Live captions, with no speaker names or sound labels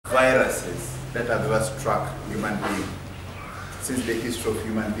viruses that have ever struck human beings since the history of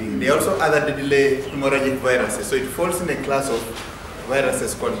human beings. There are also other deadly hemorrhagic viruses. So it falls in a class of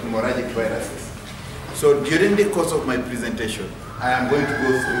viruses called hemorrhagic viruses. So during the course of my presentation, I am going to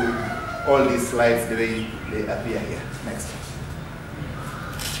go through all these slides the way they appear here. Next.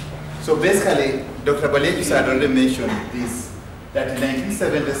 So basically, Dr. Balejus had already mentioned this, that in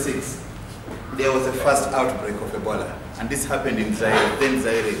 1976, there was a first outbreak of Ebola. And this happened in Zaire, then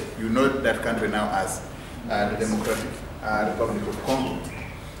Zaire. You know that country now as the Democratic Republic of Congo.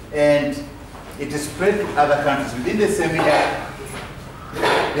 And it spread to other countries. Within the same year,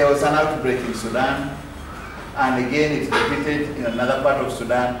 there was an outbreak in Sudan, and again it's repeated in another part of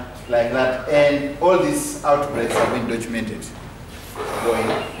Sudan, like that. And all these outbreaks have been documented. Go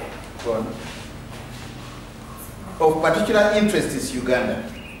on. Of particular interest is Uganda.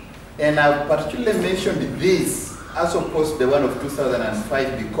 And I've particularly mentioned this as opposed to the one of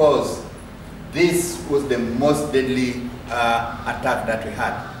 2005 because this was the most deadly attack that we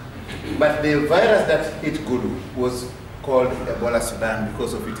had. But the virus that hit Gulu was called Ebola Sudan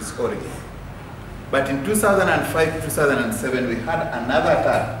because of its origin. But in 2005-2007, we had another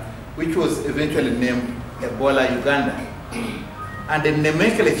attack, which was eventually named Ebola Uganda. And the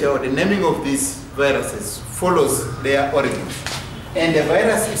nomenclature, or the naming of these viruses, follows their origins. And the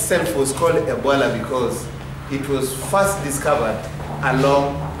virus itself was called Ebola because it was first discovered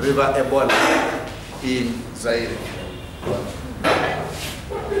along River Ebola in Zaire.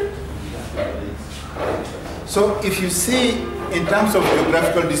 So if you see in terms of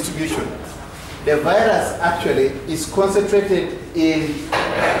geographical distribution, the virus actually is concentrated in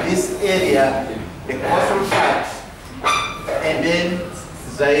this area, the coastal part, and then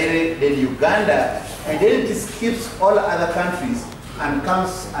Zaire, then Uganda, and then it skips all other countries and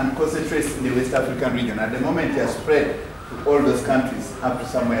comes and concentrates in the West African region. At the moment, it has spread to all those countries up to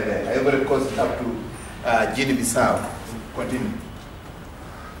somewhere there. Ivory Coast up to Guinea-Bissau. Continue.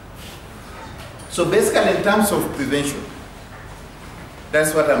 So basically, in terms of prevention,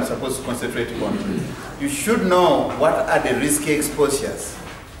 that's what I'm supposed to concentrate on. You should know what are the risky exposures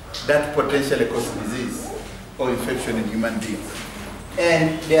that potentially cause disease or infection in human beings.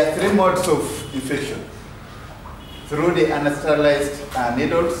 And there are three modes of infection: through the unsterilized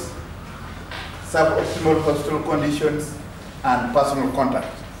needles, suboptimal hospital conditions, and personal contact.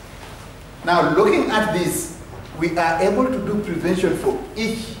 Now, looking at this, we are able to do prevention for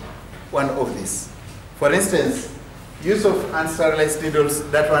each one of these. For instance, use of unsterilized needles,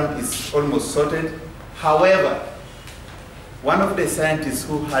 that one is almost sorted. However, one of the scientists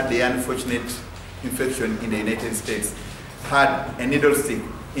who had the unfortunate infection in the United States had a needle stick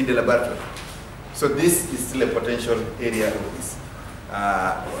in the laboratory. So this is still a potential area of this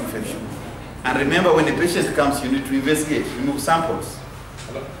infection. And remember, when the patient comes, you need to investigate, remove samples,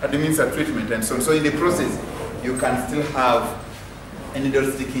 administer treatment, and so on. So in the process, you can still have a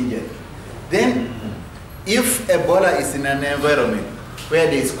needle stick injury. Then, if Ebola is in an environment where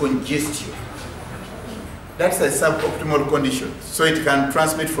there is congestion, that's a suboptimal condition. So it can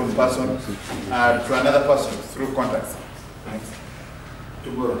transmit from person to another person through contacts.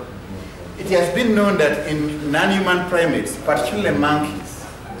 Tomorrow. It has been known that in non-human primates, particularly monkeys,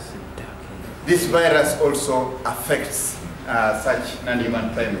 this virus also affects such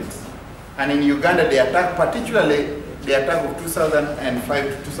non-human primates. And in Uganda, the attack, particularly the attack of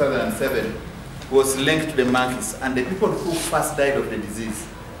 2005 to 2007, was linked to the monkeys. And the people who first died of the disease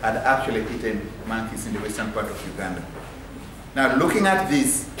had actually eaten monkeys in the western part of Uganda. Now, looking at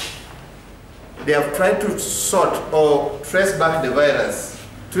this, they have tried to sort or trace back the virus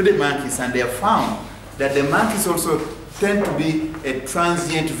to the monkeys, and they have found that the monkeys also tend to be a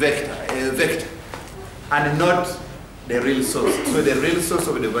transient vector, and not the real source. So the real source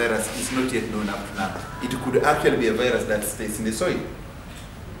of the virus is not yet known up to now. It could actually be a virus that stays in the soil.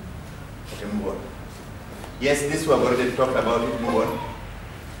 Okay, move on. Yes, this we have already talked about it, move on.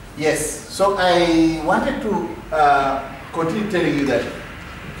 Yes, so I wanted to continue telling you that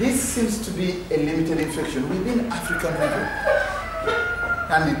this seems to be a limited infection within African region.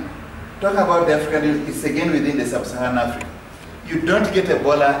 And talk about the African region, it's again within the sub-Saharan Africa. You don't get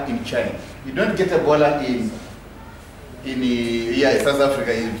Ebola in China. You don't get Ebola in South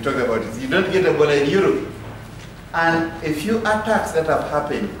Africa, you talked about it. You don't get Ebola in Europe. And a few attacks that have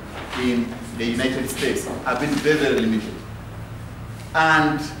happened in the United States have been very, very limited.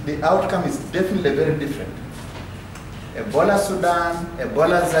 And the outcome is definitely very different. Ebola Sudan,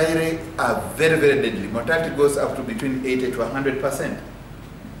 Ebola Zaire are very, very deadly. Mortality goes up to between 80 to 100%.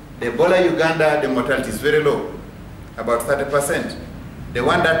 The Ebola Uganda, the mortality is very low, about 30%. The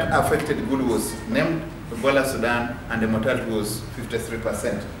one that affected Gulu was named Ebola Sudan, and the mortality was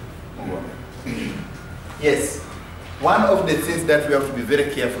 53%. Yes, one of the things that we have to be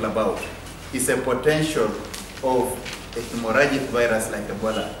very careful about is a potential of a hemorrhagic virus like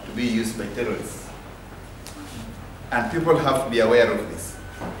Ebola to be used by terrorists. And people have to be aware of this.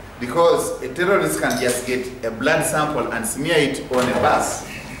 Because a terrorist can just get a blood sample and smear it on a bus,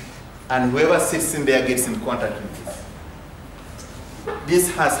 and whoever sits in there gets in contact with this.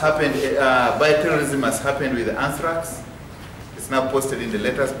 This has happened, bioterrorism has happened with anthrax. It's now posted in the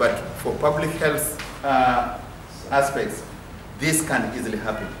letters, but for public health aspects, this can easily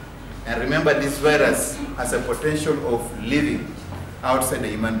happen. And remember, this virus has a potential of living outside the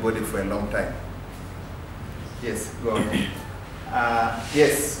human body for a long time. Yes, go on.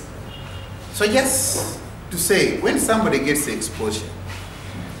 Yes. So just to say, when somebody gets the exposure,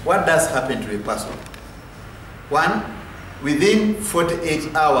 what does happen to a person? One, within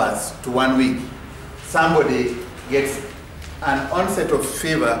 48 hours to 1 week, somebody gets an onset of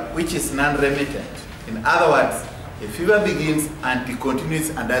fever which is non-remittent. In other words, the fever begins and it continues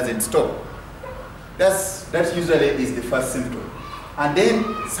and doesn't stop. That usually is the first symptom. And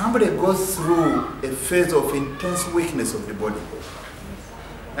then somebody goes through a phase of intense weakness of the body.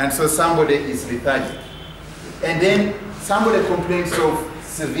 And so somebody is lethargic. And then somebody complains of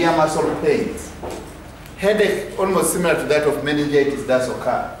severe muscle pains. Headache, almost similar to that of meningitis, does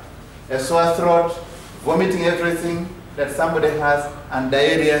occur. A sore throat, vomiting everything that somebody has, and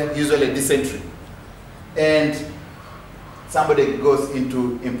diarrhea, usually dysentery. And somebody goes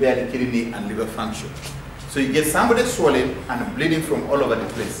into impaired kidney and liver function. So you get somebody swollen and bleeding from all over the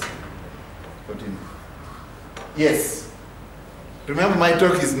place. Continue. Yes. Remember, my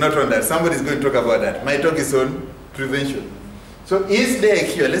talk is not on that. Somebody is going to talk about that. My talk is on prevention. So is there a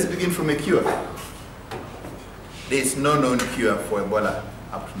cure? Let's begin from a cure. There is no known cure for Ebola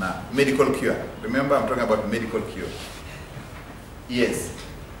up to now. Medical cure. Remember, I'm talking about medical cure. Yes.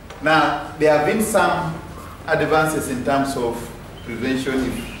 Now, there have been some advances in terms of prevention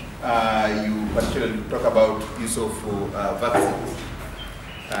if you particularly talk about use of vaccines.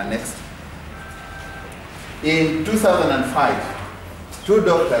 Next. In 2005, two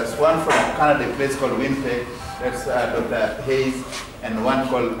doctors, one from Canada, a place called Winnipeg, that's Dr. Hayes, and one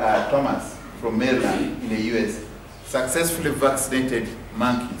called Thomas from Maryland in the US, successfully vaccinated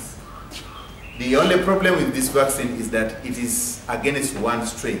monkeys. The only problem with this vaccine is that it is against one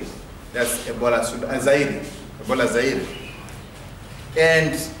strain. That's Ebola Zaire. Ebola Zaire.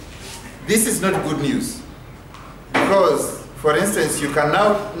 And this is not good news because, for instance, you can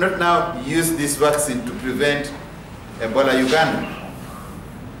not now use this vaccine to prevent Ebola Uganda.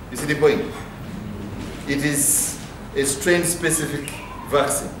 You see the point? It is a strain-specific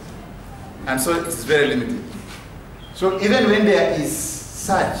vaccine, and so it is very limited. So even when there is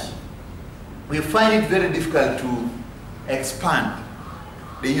such, we find it very difficult to expand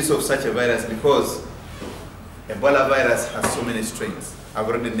the use of such a virus because Ebola virus has so many strains. I've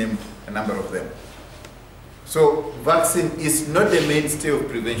already named a number of them. So vaccine is not the mainstay of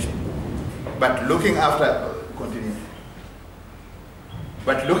prevention, but looking after, continue.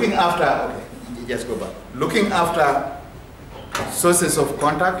 But looking after, okay, just go back. Looking after sources of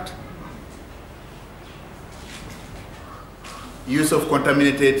contact, use of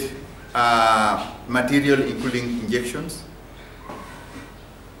contaminated material, including injections,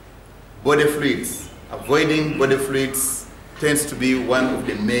 body fluids. Avoiding body fluids tends to be one of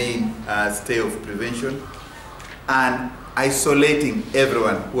the main stay of prevention, and isolating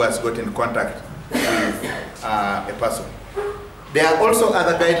everyone who has got in contact with a person. There are also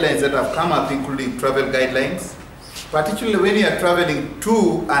other guidelines that have come up, including travel guidelines, particularly when you are traveling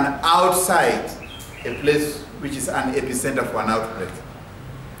to and outside a place which is an epicenter for an outbreak.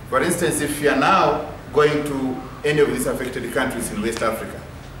 For instance, if you are now going to any of these affected countries in West Africa,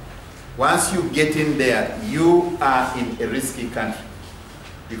 once you get in there, you are in a risky country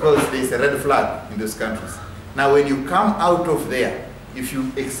because there is a red flag in those countries. Now, when you come out of there, if you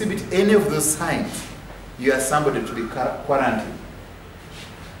exhibit any of those signs, you are somebody to be quarantined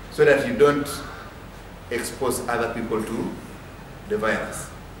so that you don't expose other people to the virus.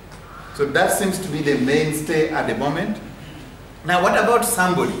 So that seems to be the mainstay at the moment. Now, what about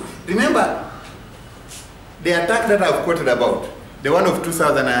somebody? Remember, the attack that I've quoted about, the one of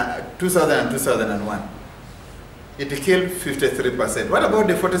 2000 and 2001, it killed 53%. What about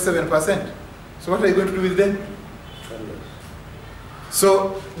the 47%? So what are you going to do with them?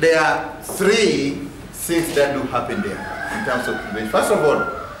 So there are three things that do happen there in terms of prevention. First of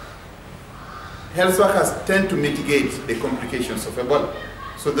all, health workers tend to mitigate the complications of Ebola.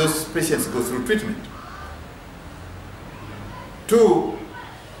 So those patients go through treatment. Two,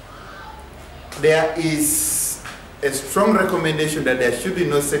 there is a strong recommendation that there should be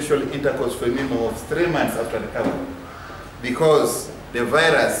no sexual intercourse for a minimum of 3 months after recovery, because the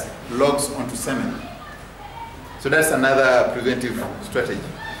virus logs onto semen. So that's another preventive strategy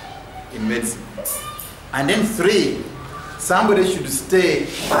in medicine. And then 3, somebody should stay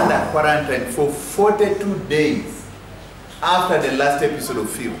under quarantine for 42 days after the last episode of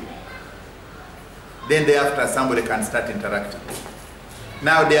fever. Then thereafter, somebody can start interacting.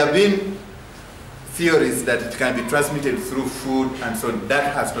 Now, there have been theories that it can be transmitted through food and so on.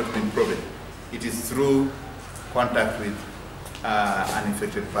 That has not been proven. It is through contact with an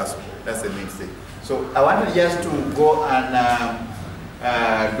infected person. That's the main thing. So I wanted just to go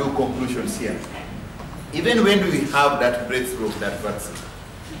and do conclusions here. Even when we have that breakthrough of that vaccine,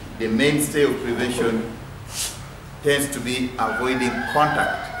 the mainstay of prevention tends to be avoiding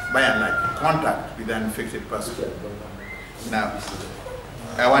contact, by and large, contact with an infected person. Now,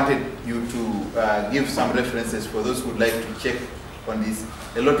 I wanted you to give some references for those who would like to check on this.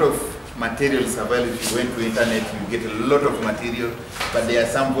 A lot of materials available. If you went to internet, you get a lot of material, but there are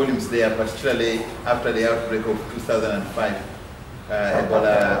some volumes there, particularly after the outbreak of 2005,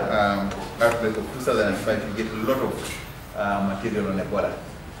 Ebola outbreak of 2005, you get a lot of material on Ebola.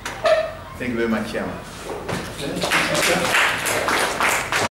 Thank you very much, Chairman.